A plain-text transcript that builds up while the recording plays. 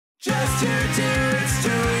Just two dudes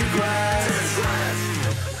doing quests.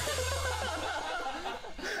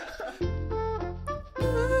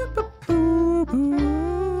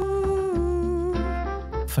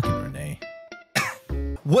 Fucking Renee.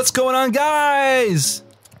 What's going on, guys?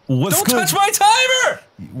 Don't touch my timer!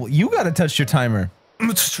 Well, you gotta touch your timer. I'm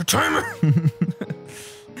gonna touch your timer.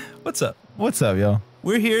 What's up? What's up, yo?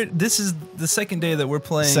 We're here. This is the second day that we're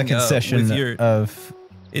playing. Second session with Yurt. of.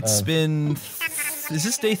 It's been. Is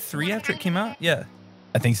this day 3 after it came out? Yeah.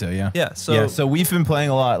 I think so. Yeah. Yeah. So we've been playing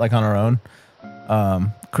a lot, like on our own.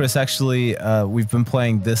 Chris actually, we've been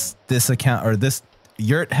playing this account or this.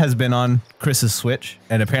 Yurt has been on Chris's Switch,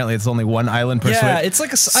 and apparently it's only one island per Switch. Yeah, it's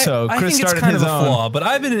like a. So I Chris think it's started kind of his a own. flaw, but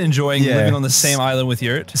I've been enjoying living on the same island with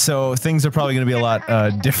Yurt. So things are probably going to be a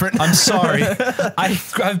lot different. I'm sorry.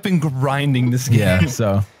 I've been grinding this game. Yeah.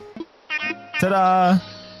 So. Ta-da!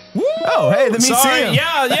 Woo! Oh, hey, the museum. Sorry.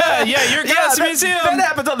 Yeah. You're Yeah, the museum. That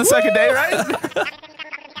happens on the second day, right?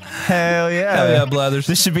 Hell yeah! Hell yeah, Blathers.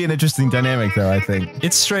 This should be an interesting dynamic, though. I think.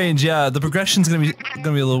 It's strange. Yeah, the progression's gonna be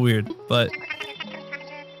a little weird, but.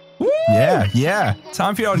 Woo! Yeah.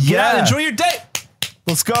 Time for y'all to get out and enjoy your day.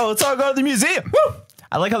 Let's go. Let's all go to the museum. Woo!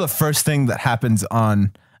 I like how the first thing that happens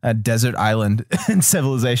on a desert island in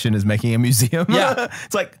Civilization is making a museum. Yeah.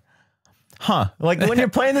 It's like, huh? Like when you're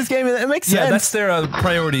playing this game, it makes sense. Yeah, that's their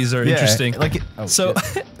priorities are interesting. Like, so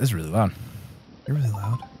this is really loud. You're really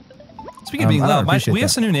loud. Speaking of being loud, we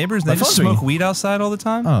have some new neighbors. They just smoke weed outside all the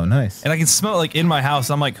time. Oh, nice. And I can smell it like in my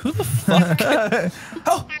house. I'm like, who the fuck?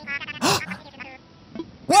 Oh.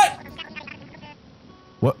 What?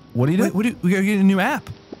 What are you doing? Wait, we gotta get a new app.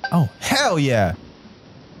 Oh, hell yeah.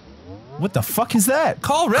 What the fuck is that?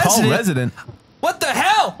 Call Resident. Call Resident. What the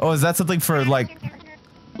hell? Oh, is that something for like,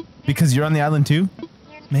 because you're on the island too?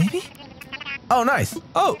 Maybe? Oh, nice.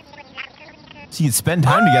 Oh. So you'd spend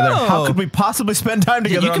time together. How could we possibly spend time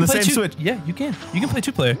together on the same Switch? Yeah, you can. You can play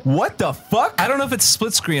 2-player. What the fuck? I don't know if it's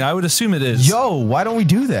split screen. I would assume it is. Yo, why don't we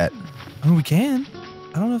do that? I mean, we can.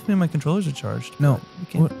 I don't know if any of my controllers are charged. No. We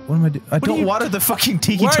can. What am I doing? I don't water the fucking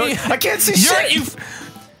tiki torch. I can't see shit.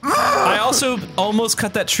 I also almost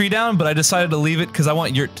cut that tree down, but I decided to leave it because I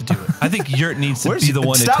want Yurt to do it. I think Yurt needs to be the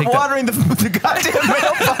one to take that. Stop watering the goddamn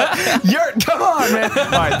mail. Yurt, come on, man.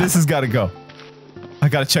 All right, this has got to go. I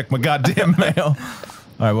got to check my goddamn mail. All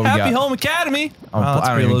right, what we got? Happy Home Academy. Oh, Wow, that's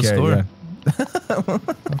I pretty don't low even care, score.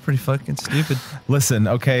 I'm pretty fucking stupid. Listen,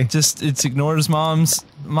 okay. Just it ignores mom's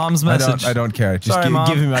message. I don't care. Just Sorry,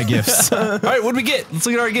 give me my gifts. All right, what do we get? Let's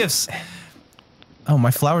look at our gifts. Oh, my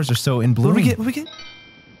flowers are so in bloom. What do we get?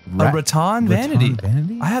 A Rattan Vanity.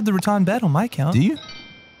 I have the Rattan bed on my account. Do you?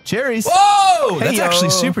 Cherries. Whoa! That's actually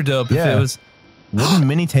super dope. Yeah. If it was wooden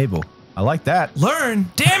mini table. I like that. Learn.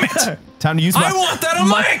 Damn it! Time to use my. I want that on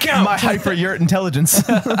my account. My hyper Yurt intelligence.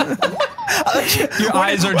 Your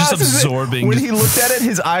eyes are just absorbing. When he looked at it,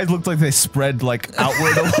 his eyes looked like they spread like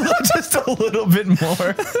outward just a little bit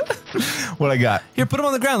more. What I got? Here, put them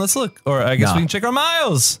on the ground. Let's look. Or I guess we can check our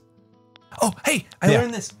miles. Oh, hey! I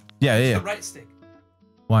learned this. Yeah. The right stick.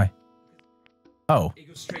 Why? Oh. It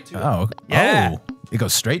goes straight to it. Oh. Yeah. Oh. It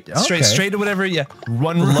goes straight. Straight to whatever. Yeah.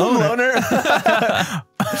 Run loner.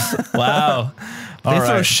 Wow. They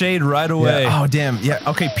throw shade right away. Yeah. Oh damn. Yeah.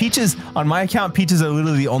 Okay. Peaches on my account. Peaches are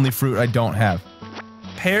literally the only fruit I don't have.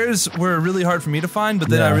 Pears were really hard for me to find, but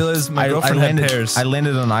then I realized my girlfriend had pears. I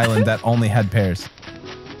landed on an island that only had pears.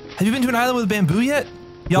 Have you been to an island with bamboo yet?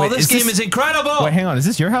 Y'all, this game is incredible. Wait, hang on. Is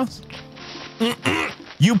this your house?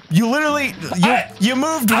 You literally you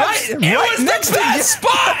moved right next to the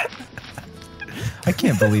spot. I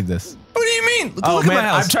can't believe this. What do you mean? Look at my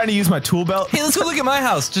house. I'm trying to use my tool belt. Hey, let's go look at my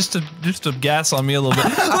house just to gas on me a little bit.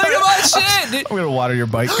 Look at my shit. I'm gonna water your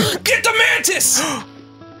bike. Get the mantis.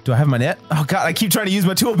 Do I have my net? Oh god, I keep trying to use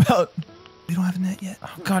my tool belt. We don't have a net yet.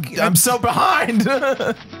 Oh god, I'm so behind.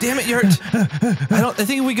 Damn it, Yurt. I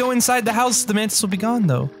think if we go inside the house, the mantis will be gone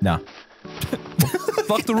though. No.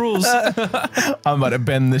 Fuck the rules. I'm about to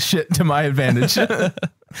bend this shit to my advantage. I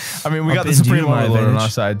mean, we got the Supreme Overlord on our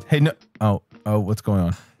side. Hey, no. Oh, what's going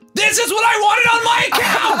on? This is what I wanted on my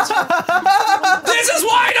account! This is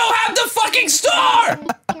why I don't have the fucking store!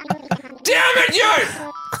 Damn it, Yurt!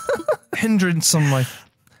 Hindrance on my...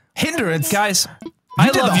 Hindrance? Guys, I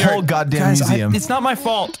love the whole goddamn museum. It's not my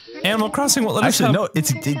fault. Animal Crossing won't let us have... no,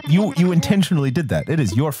 you intentionally did that. It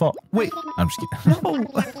is your fault. Wait. I'm just kidding. No.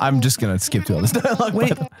 I'm just gonna skip to all this dialogue.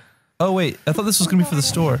 Wait. Oh, wait. I thought this was gonna be for the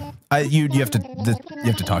store. You have to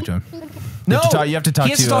talk to him. No! You have to talk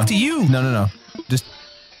he has to talk to you! No. Just...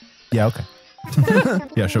 Yeah, okay.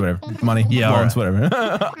 Yeah, sure, whatever. Money, loans, whatever.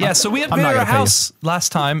 Yeah, so we upgraded our house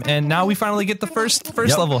last time, and now we finally get the first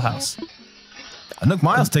level house. A Nook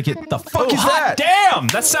Miles ticket? The fuck is hot that? damn!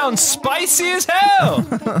 That sounds spicy as hell!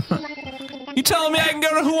 You telling me I can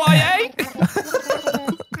go to Hawaii?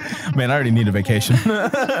 Man, I already need a vacation.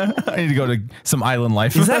 I need to go to some island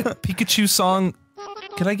life. Is that Pikachu song?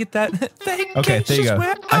 Can I get that? Okay, there you go.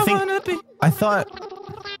 I thought.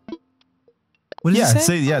 What did Yeah, you say?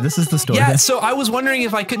 say, yeah, this is the story. Yeah, so I was wondering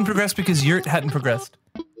if I couldn't progress because Yurt hadn't progressed.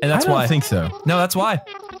 And that's I don't why. think so. No, that's why.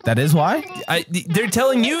 That is why? They're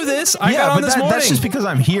telling you this. I got on this morning. That's just because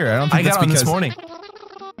I'm here. I don't think I that's got on because this morning.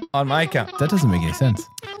 On my account. That doesn't make any sense.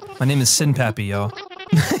 My name is Sin Pappy, y'all.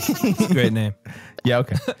 It's a great name. Yeah,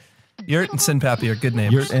 okay. Yurt and Sin Pappy are good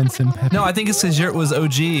names. Yurt and Sinpeppy. No, I think it's because Yurt was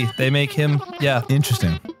OG. They make him, yeah.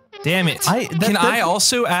 Interesting. Damn it. Can I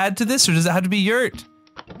also add to this, or does it have to be Yurt?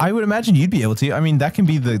 I would imagine you'd be able to. I mean, that can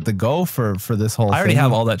be the goal for this whole thing. I already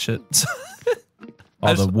have all that shit.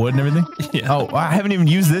 All the wood and everything? Yeah. Oh, I haven't even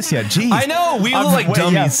used this yet. Jeez. I know, we look like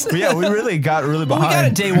dummies. Yeah, we really got really behind. We got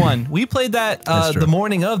it day one. We played that the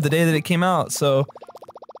morning of the day that it came out, so.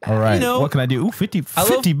 All right, you know, what can I do? Ooh,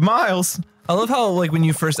 50 miles. I love how, like, when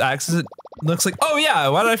you first access it, looks like, oh yeah,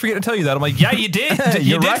 why did I forget to tell you that? I'm like, yeah, you did.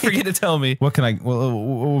 You did forget to tell me. What can I,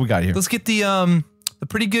 what we got here? Let's get the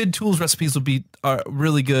pretty good tools recipes will be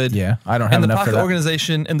really good. Yeah, I don't have enough for that. And the pocket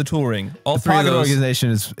organization and the tool ring. All three of those. The pocket organization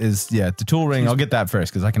is yeah, the tool ring, I'll get that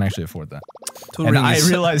first because I can actually afford that. Tool and ring I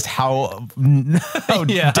realized how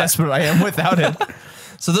desperate I am without it.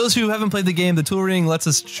 So those who haven't played the game, the tool ring lets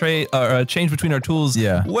us change between our tools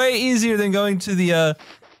way easier than going to the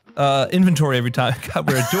inventory every time. God,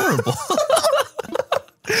 we're adorable.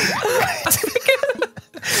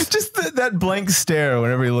 Just that blank stare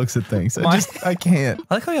whenever he looks at things. I can't.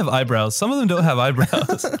 I like how you have eyebrows. Some of them don't have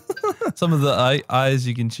eyebrows. Some of the eyes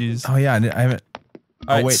you can choose. Oh yeah, I haven't.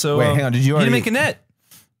 All right, wait, so wait, hang on. Did you already need to make a net?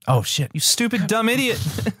 Oh shit! You stupid dumb idiot.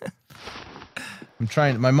 I'm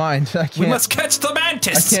trying. My mind. I can't. We must catch the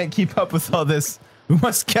mantis. I can't keep up with all this. We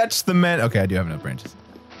must catch the man. Okay, I do have enough branches.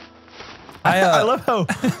 I love how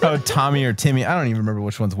Tommy or Timmy. I don't even remember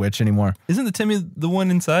which one's which anymore. Isn't the Timmy the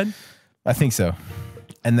one inside? I think so.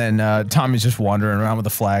 And then Tommy's just wandering around with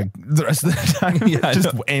a flag the rest of the time. Yeah,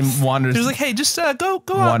 just wanders. He's like, hey, just go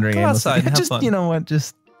wandering outside and have just fun. You know what?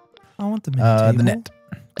 Just I want the net.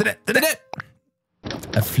 The net.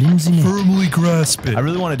 A flimsy net. Firmly grasp it. I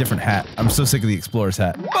really want a different hat. I'm so sick of the explorer's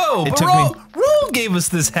hat. Oh, it took me. Roll gave us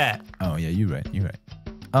this hat. Oh yeah, you're right. You're right.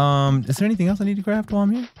 Is there anything else I need to craft while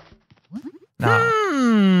I'm here? Nah.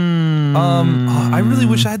 I really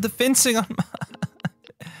wish I had the fencing on.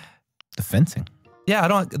 The fencing. Yeah, I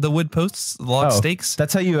don't the wood posts, log stakes.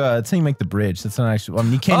 That's how you make the bridge. That's not actually. I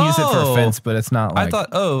mean, you can use it for a fence, but it's not. Like, I thought.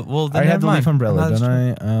 Oh, well, then I have the leaf umbrella, don't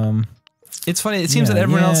I? It's funny. It seems that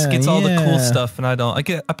everyone else gets all the cool stuff, and I don't.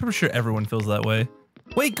 I'm pretty sure everyone feels that way.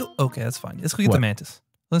 Wait, go. Okay, that's fine. Let's go get the mantis.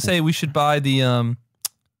 Let's say we should buy the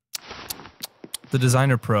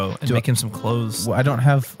Designer Pro and make him some clothes. Well, I don't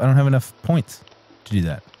have enough points to do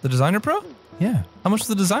that. The Designer Pro? Yeah. How much was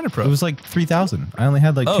the Designer Pro? It was like 3,000. I only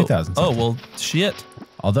had like 2,000. Oh, well, shit.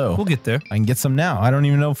 Although we'll get there. I can get some now. I don't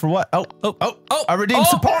even know for what. Oh! I redeemed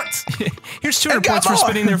some points. Here's 200 points for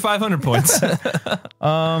spending their 500 points.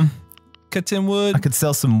 Cut 10 wood. I could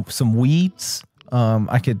sell some weeds.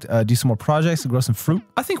 I could do some more projects and grow some fruit.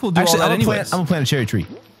 I think we'll do all that anyways. I'm gonna plant a cherry tree.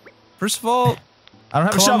 First of all, I don't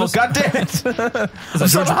have a shovel. God damn it! I'm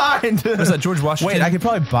so behind. Was that George Washington? Wait, I could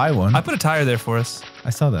probably buy one. I put a tire there for us.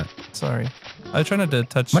 I saw that. Sorry. I try not to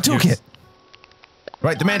touch my toolkit.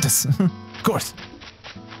 Right, the mantis. Of course.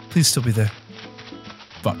 Please still be there.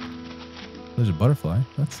 Fuck. There's a butterfly.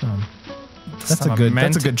 That's a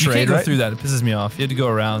good trade, You can't go right? through that. It pisses me off. You had to go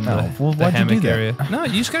around the hammock area. No,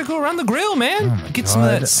 you just gotta go around the grill, man. Get some of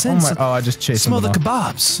that sense. Oh, I just chased smell the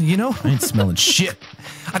kebabs, you know? I ain't smelling shit.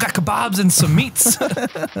 I got kebabs and some meats.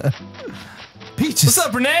 Peaches. What's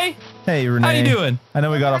up, Renee? Hey, Renee. How you doing? I know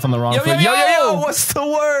we got off on the wrong foot. Yo, what's the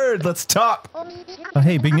word? Let's talk. Oh,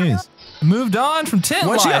 hey, big news. Moved on from tent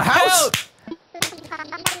life. She got a house?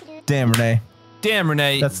 Damn, Renee. Damn,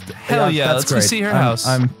 Renee. Hell yeah. Let's go see her house.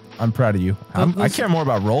 I'm proud of you. I care more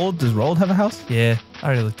about Rold. Does Rold have a house? Yeah, I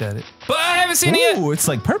already looked at it. But I haven't seen it yet. Ooh, it's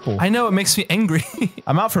like purple. I know, it makes me angry.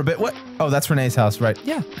 I'm out for a bit. What? Oh, that's Renee's house, right?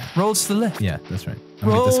 Yeah. Rold's to the left. Yeah, that's right.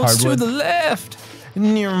 Rold's to the left.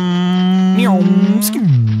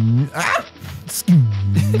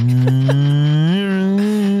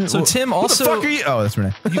 So Tim also. Who the fuck are you? Oh, that's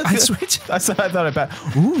Renee. I switched. I thought I bet.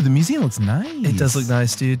 Ooh, the museum looks nice. It does look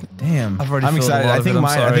nice, dude. Damn. I've already I'm filled a excited. lot I of think it, I'm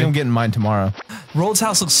mine. I sorry. think I'm getting mine tomorrow. Rold's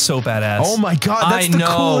house looks so badass. Oh my god, that's I the know.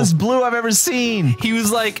 coolest blue I've ever seen. He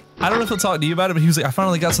was like, I don't know if he'll talk to you about it, but he was like, I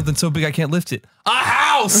finally got something so big I can't lift it. A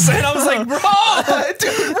house! And I was like, bro!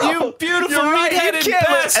 Dude, bro, you beautiful you're right, meat-headed you can't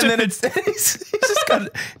lift- bastard! And then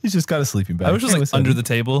he's just got a sleeping bag. I was just like under the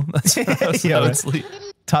table. That's where I was, Yeah, I would right. sleep.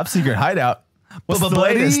 Top secret hideout. What's the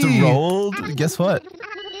Buddy? latest? Rolled. Guess what?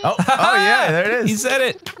 Oh yeah, there it He is. said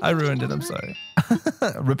it. I ruined it. I'm sorry.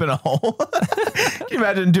 Ripping a hole. Can you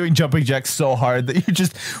imagine doing jumping jacks so hard that you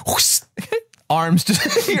just whoosh, arms just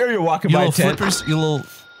here? You're walking Your by a little tent. flippers, your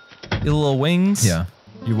little wings. Yeah,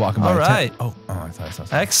 you're walking by All a right. tent. Oh, I thought I saw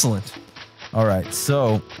something. Excellent. All right,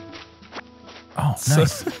 so. Oh,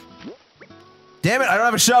 nice. Damn it! I don't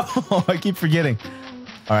have a shovel. I keep forgetting.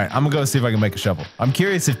 All right, I'm gonna go see if I can make a shovel. I'm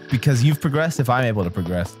curious if because you've progressed, if I'm able to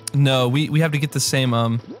progress. No, we have to get the same.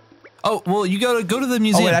 Oh well, you go to the Oh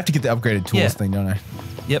museum. wait, I have to get the upgraded tools Yeah. thing, don't I?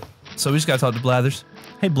 Yep. So we just gotta talk to Blathers.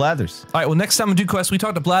 Hey, Blathers. All right. Well, next time we do quest, we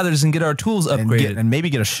talk to Blathers and get our tools upgraded. And maybe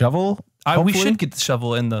get a shovel. We hopefully? should get the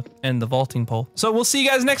shovel and the vaulting pole. So we'll see you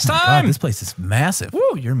guys next God, time. this place is massive.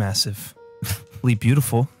 Woo, you're massive. Leap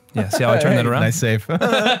beautiful. Yeah. See how I turned that around? Nice save. All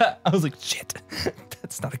I was like, shit.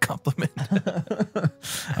 That's not a compliment.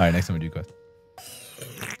 right, next time we do quest.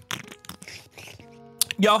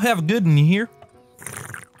 Y'all have a good one, you hear?